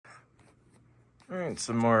All right,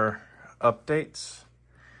 some more updates.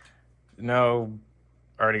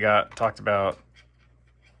 Already talked about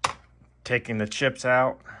taking the chips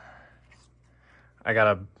out. I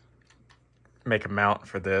gotta make a mount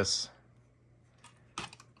for this.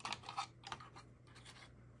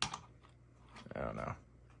 I don't know.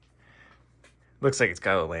 Looks like it's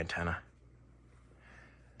got a little antenna.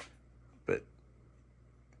 But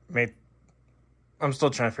I'm still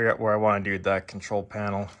trying to figure out where I want to do that control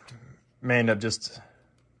panel. May end up just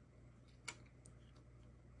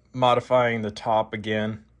modifying the top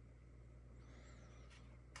again.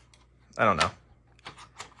 I don't know.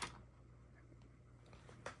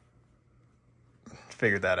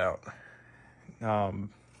 Figure that out.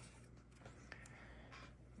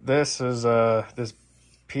 This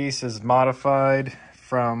piece is modified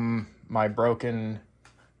from my broken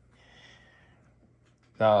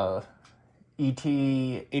ET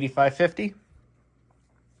 8550.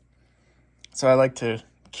 So I like to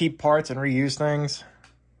keep parts and reuse things.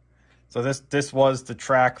 So this was the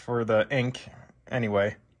track for the ink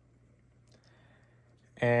anyway.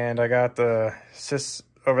 And I got the sys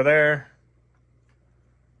over there.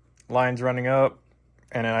 Lines running up.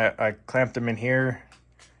 And then I clamped them in here.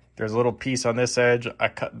 There's a little piece on this edge. I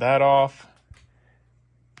cut that off.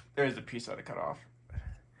 There's the piece that I cut off.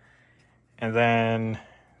 And then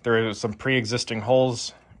there are some pre-existing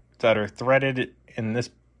holes that are threaded in the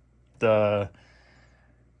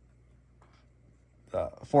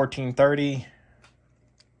 1430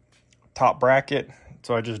 top bracket.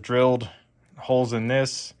 So I just drilled holes in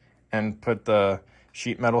this and put the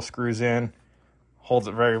sheet metal screws in. Holds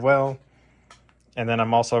it very well. And then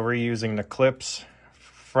I'm also reusing the clips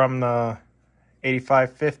from the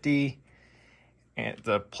 8550 and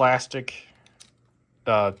the plastic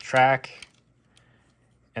track,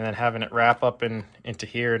 and then having it wrap up into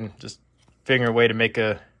here, and just figuring a way to make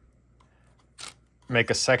a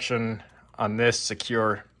section on this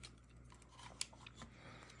secure,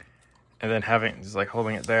 and then just like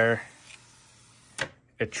holding it there,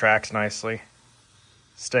 it tracks nicely,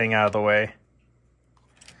 staying out of the way.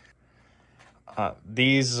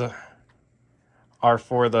 These are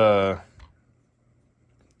for the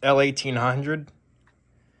L1800.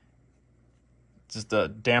 Just the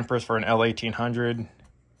dampers for an L1800.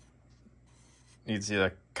 You can see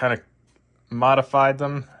I kind of modified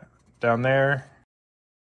them down there.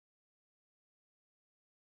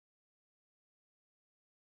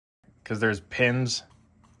 Because there's pins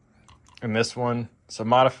in this one. So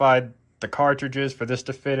modified the cartridges for this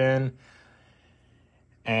to fit in.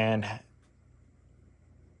 And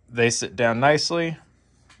they sit down nicely.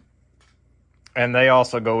 And they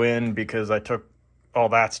also go in because I took all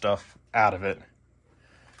that stuff out of it.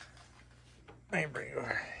 Let me bring it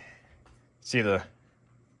over. See the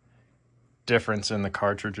difference in the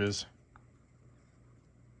cartridges.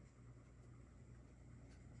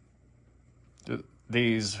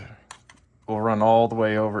 These will run all the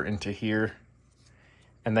way over into here.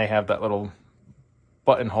 And they have that little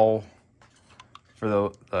buttonhole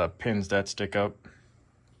for the pins that stick up.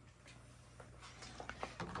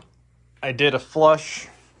 I did a flush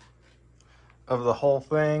of the whole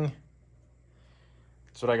thing.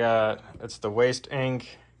 That's what I got. It's the waste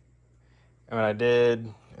ink. And what I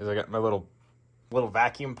did is I got my little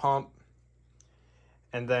vacuum pump.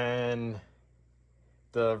 And then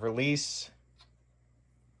the release.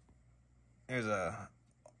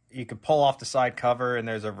 You can pull off the side cover, and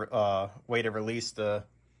there's a way to release the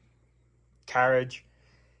carriage.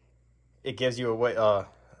 It gives you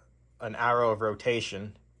an arrow of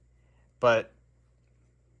rotation. But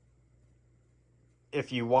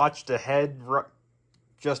if you watch the head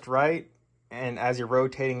just right, and as you're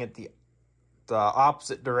rotating it the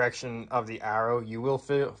opposite direction of the arrow, you will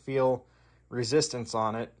feel resistance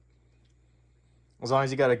on it. As long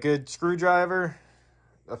as you got a good screwdriver,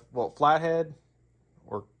 flathead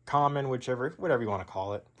or common, whatever you want to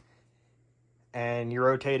call it, and you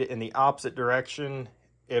rotate it in the opposite direction,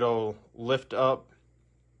 it'll lift up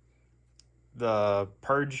the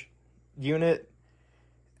purge unit,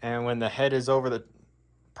 and when the head is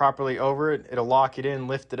properly over it, it'll lock it in,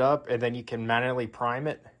 lift it up, and then you can manually prime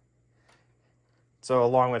it. So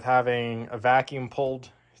along with having a vacuum pulled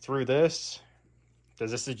through this,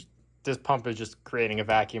 because this pump is just creating a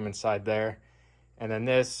vacuum inside there, and then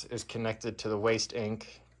this is connected to the waste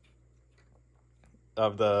ink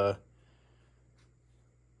of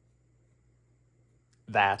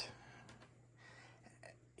that.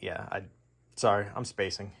 Yeah, sorry, I'm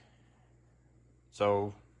spacing.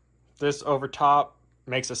 So this over top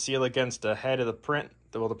makes a seal against the head of the print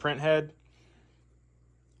head.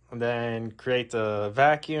 And then create the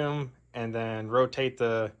vacuum, and then rotate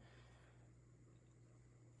the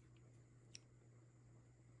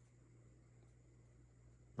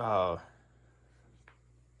well,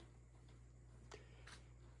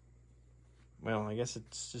 I guess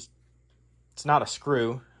it's not a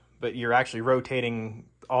screw, but you're actually rotating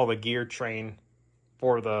all the gear train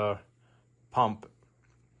for the pump.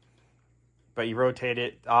 But you rotate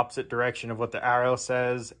it the opposite direction of what the arrow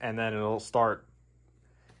says, and then it'll start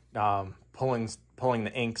pulling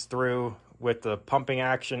the inks through with the pumping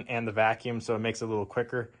action and the vacuum, so it makes it a little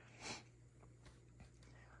quicker.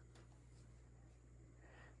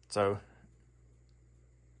 So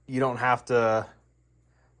you don't have to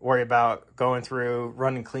worry about going through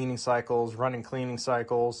running cleaning cycles.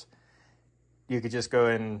 You could just go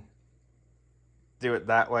and do it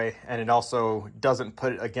that way, and it also doesn't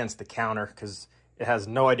put it against the counter because it has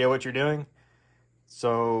no idea what you're doing.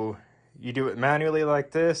 So you do it manually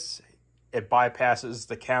like this, it bypasses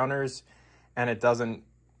the counters, and it doesn't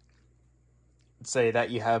say that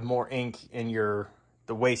you have more ink in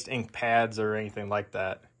the waste ink pads or anything like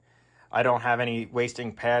that. I don't have any waste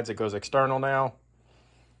ink pads. It goes external now,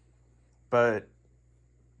 but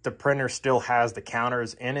the printer still has the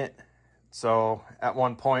counters in it. So at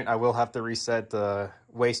one point I will have to reset the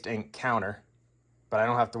waste ink counter, but I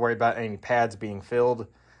don't have to worry about any pads being filled.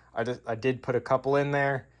 I did put a couple in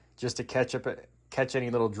there just to catch any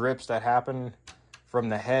little drips that happen from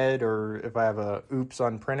the head, or if I have a oops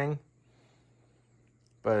on printing.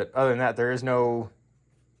 But other than that, there is no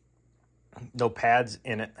pads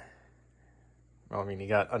in it. Well, I mean,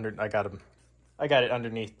 I got it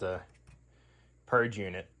underneath the purge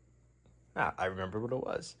unit. I remember what it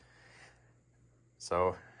was.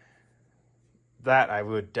 So that I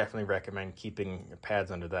would definitely recommend keeping your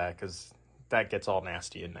pads under that, because that gets all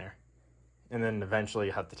nasty in there. And then eventually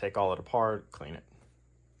you have to take all it apart, clean it.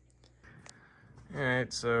 All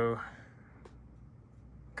right, so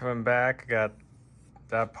coming back, I got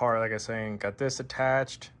that part, like I was saying, got this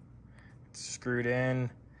attached, it's screwed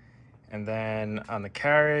in. And then on the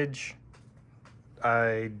carriage,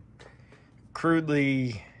 I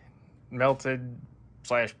crudely melted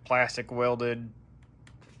 / plastic welded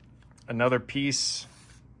another piece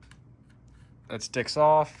that sticks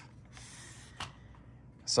off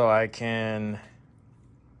so I can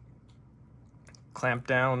clamp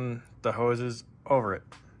down the hoses over it.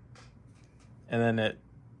 And then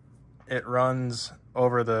it runs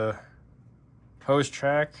over the hose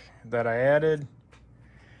track that I added.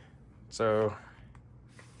 So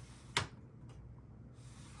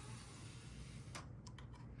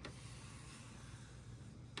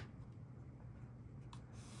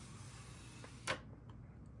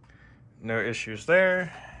no issues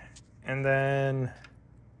there. And then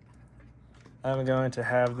I'm going to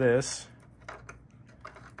have this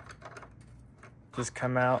just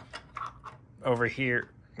come out over here.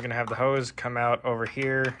 I'm gonna have the hose come out over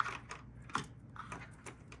here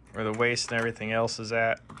where the waste and everything else is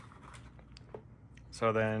at.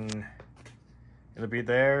 So then it'll be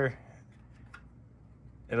there.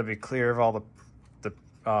 It'll be clear of all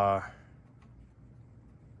the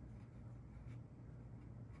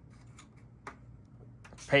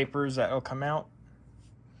papers that will come out.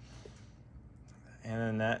 And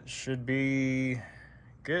then that should be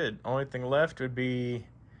good. Only thing left would be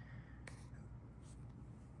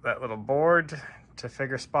that little board to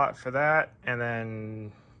figure spot for that, and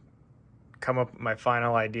then come up with my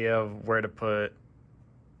final idea of where to put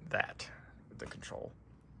that with the control.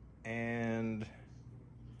 And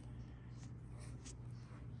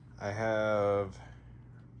I have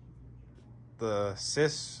the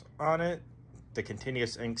SIS on it, the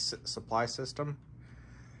continuous ink supply system.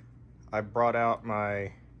 I brought out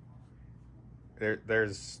my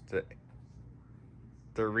there's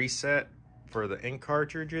the reset for the ink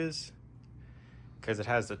cartridges because it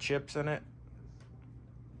has the chips in it.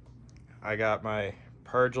 I got my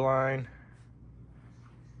purge line,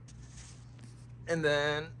 and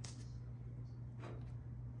then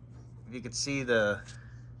you can see the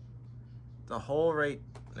hole right,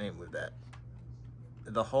 let me move that,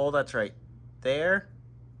 the hole that's right there,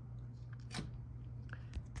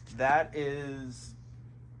 that is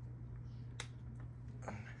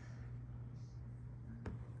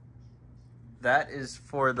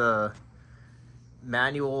for the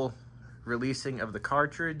manual releasing of the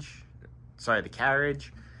cartridge, sorry, the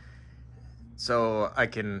carriage, so I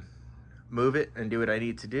can move it and do what I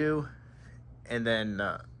need to do. And then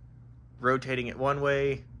rotating it one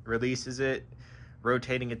way releases it,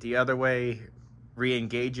 rotating it the other way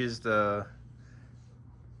re-engages the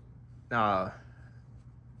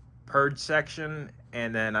purge section,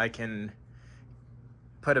 and then I can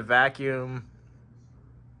put a vacuum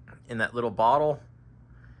in that little bottle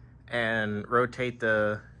and rotate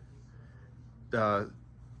the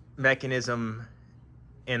mechanism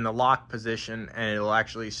in the lock position, and it'll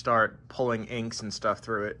actually start pulling inks and stuff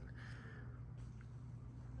through it.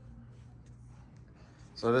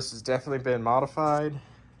 So this has definitely been modified.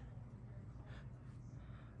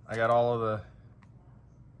 I got all of the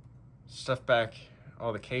stuff back,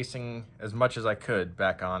 all the casing, as much as I could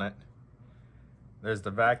back on it. There's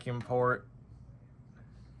the vacuum port.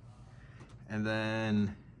 And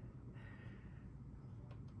then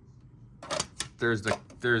there's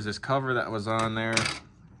this cover that was on there.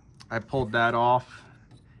 I pulled that off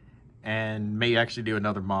and may actually do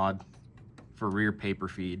another mod for rear paper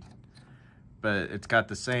feed. But it's got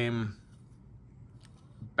the same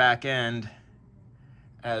back end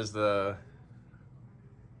as the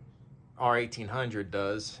R1800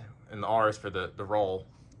 does, and the R is for the roll.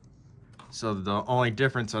 So the only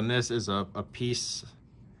difference on this is a piece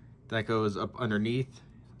that goes up underneath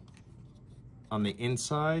on the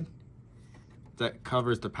inside that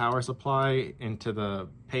covers the power supply into the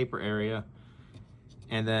paper area,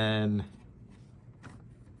 and then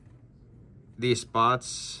these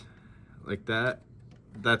spots like that,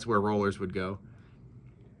 that's where rollers would go.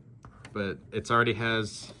 But it's already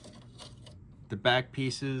has the back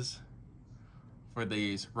pieces for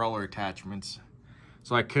these roller attachments.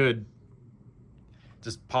 So I could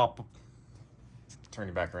just turn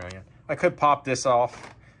you back around again. I could pop this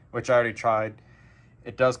off, which I already tried.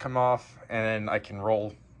 It does come off, and then I can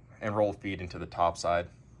roll feed into the top side.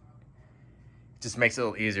 It just makes it a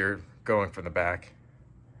little easier going from the back.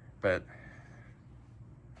 But,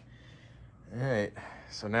 all right,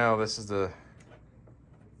 so now this is the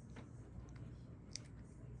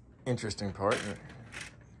interesting part.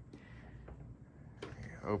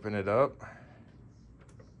 Open it up,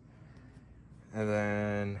 and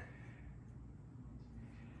then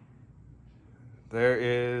there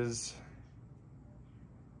is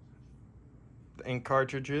the ink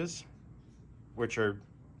cartridges, which are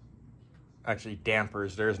actually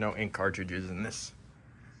dampers. There's no ink cartridges in this,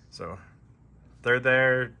 so they're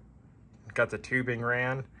there. Got the tubing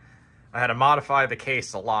ran. I had to modify the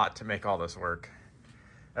case a lot to make all this work.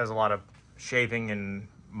 There's a lot of shaving and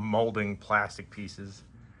molding plastic pieces,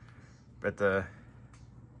 but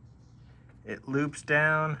it loops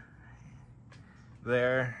down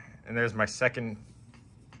there, and there's my second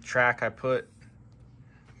track I put.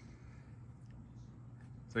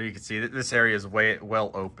 So you can see that this area is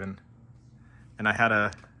well open, and I had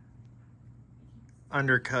to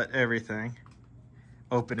undercut everything,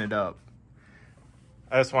 open it up.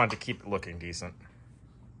 I just wanted to keep it looking decent.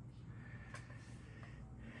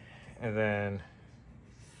 And then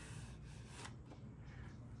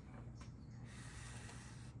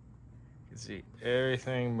you can see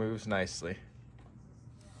everything moves nicely.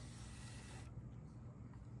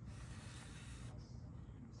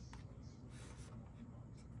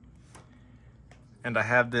 And I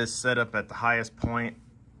have this set up at the highest point.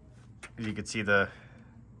 You can see the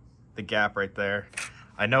gap right there.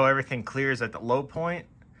 I know everything clears at the low point,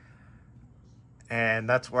 and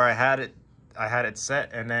that's where I had it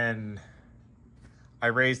set, and then I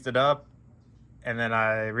raised it up, and then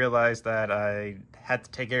I realized that I had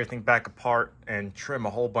to take everything back apart and trim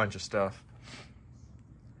a whole bunch of stuff.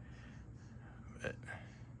 But,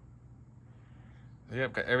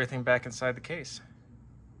 yep, got everything back inside the case.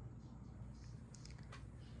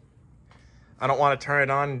 I don't want to turn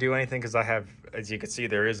it on and do anything because I have, as you can see,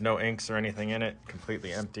 there is no inks or anything in it,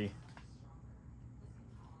 completely empty.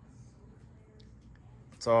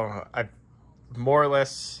 So I more or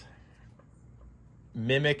less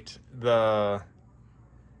mimicked the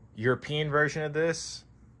European version of this,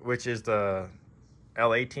 which is the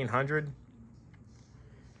L1800,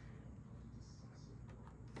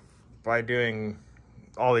 by doing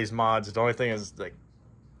all these mods. The only thing is, like,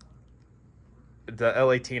 the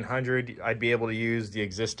L1800, I'd be able to use the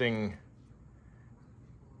existing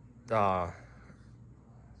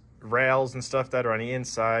rails and stuff that are on the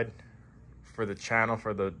inside for the channel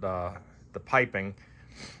for the piping,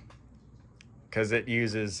 because it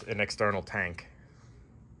uses an external tank.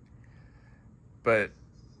 But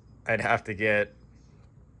I'd have to get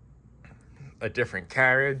a different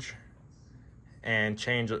carriage and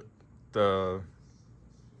change the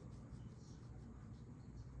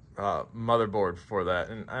motherboard for that,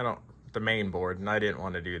 and the main board, and I didn't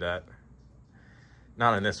want to do that.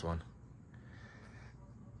 Not in this one.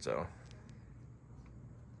 So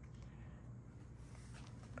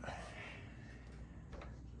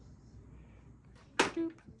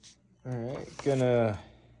alright,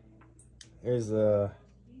 here's the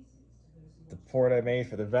port I made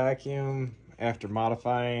for the vacuum after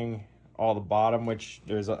modifying all the bottom, which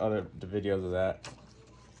there's the videos of that.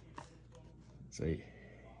 So you can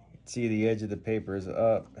see the edge of the paper is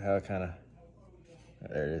up, how it kind of,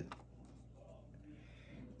 there it is.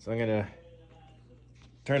 So I'm gonna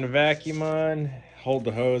turn the vacuum on, hold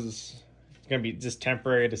the hose. It's gonna be just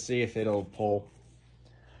temporary to see if it'll pull.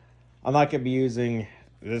 I'm not gonna be using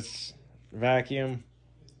this vacuum.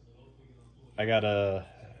 I got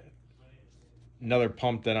another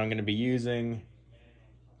pump that I'm gonna be using.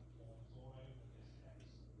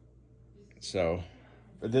 So,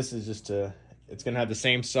 but this is just it's gonna have the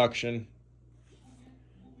same suction.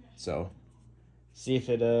 So, see if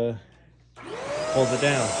it pulls it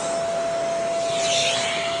down.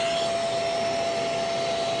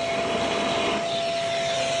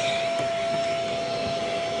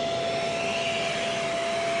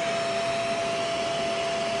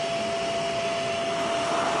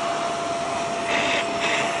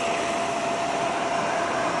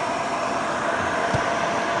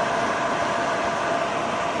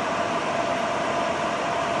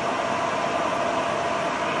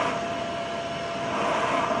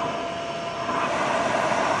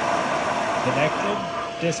 Connected,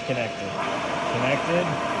 disconnected, connected,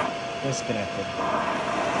 disconnected.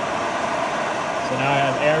 So now I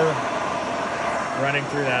have air running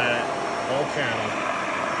through that whole channel.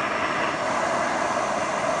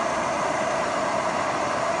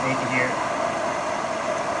 Hate to hear it.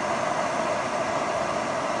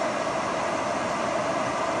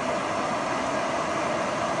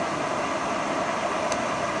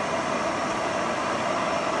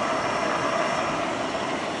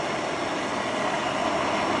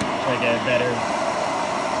 Try to get it better,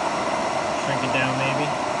 shrink it down maybe.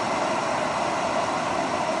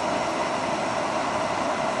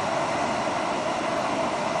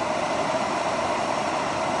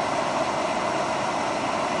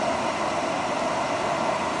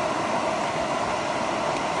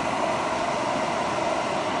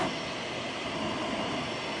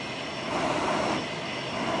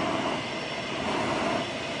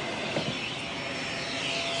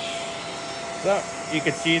 So you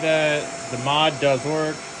can see that the mod does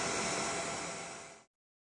work.